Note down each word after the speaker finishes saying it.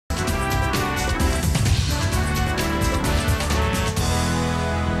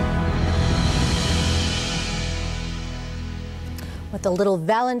with a little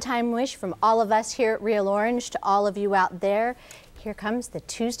Valentine wish from all of us here at Real Orange to all of you out there. Here comes the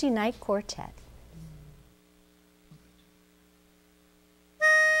Tuesday Night Quartet.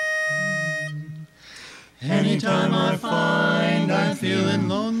 Anytime I find I'm feeling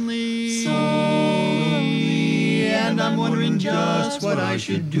lonely, so lonely, and I'm wondering just what I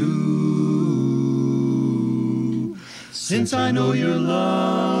should do. Since I know your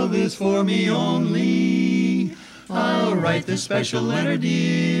love is for me only, I'll write this special letter,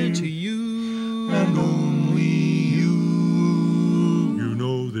 dear, to you, and only you. You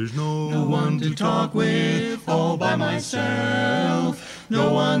know there's no one to talk with all by myself.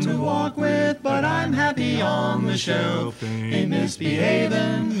 No one to walk with, but I'm happy on the shelf. Ain't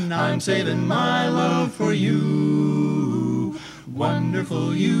misbehavin', I'm saving my love for you.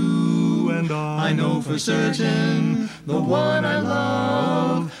 Wonderful you, and I know for certain the one I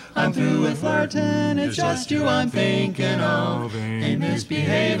love. I'm through with flirtin', it's just you I'm thinking of. Ain't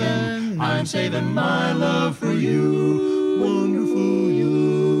misbehavin', I'm saving my love for you. Wonderful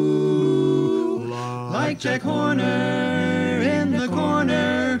you, like Jack Horner in the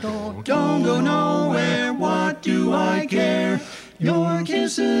corner. Don't go nowhere, what do I care? Your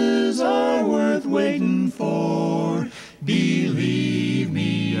kisses are worth waiting for. Believe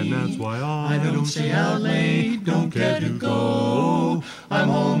me, and that's why I don't stay out late, don't care to go. I'm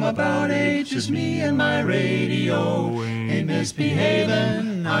home about 8, just me and my radio. Ain't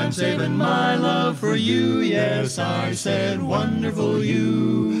misbehavin', I'm saving my love for you. Yes, I said wonderful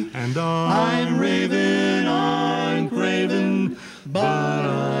you. And I'm raving, I'm craving, but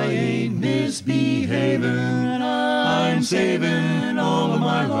I ain't misbehavin'. I'm saving all of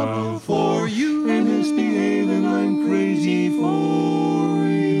my love for you. Ain't misbehavin', I'm crazy for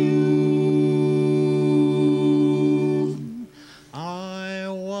you. I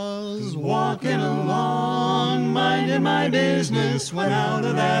was walking along, minding my business, when out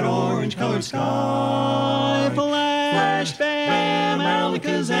of that orange-colored sky, flash, bam,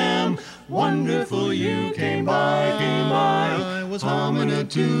 alakazam, wonderful you came by. I was humming a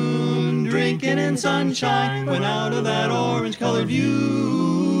tune, drinking in sunshine, when out of that orange-colored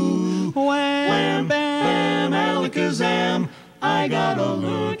view, wham, bam, alakazam, I got a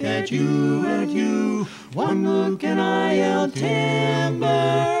look at you, one look and I yelled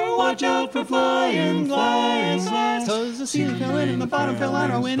timber, watch out for flying flies. 'Cause the ceiling fell in and the bottom fell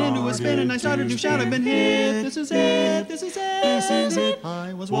out, I went into a spin and I started to shout, I've been hit, this is it, this is it, this is it.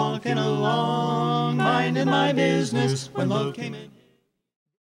 I was walking along, minding my business, when love came in.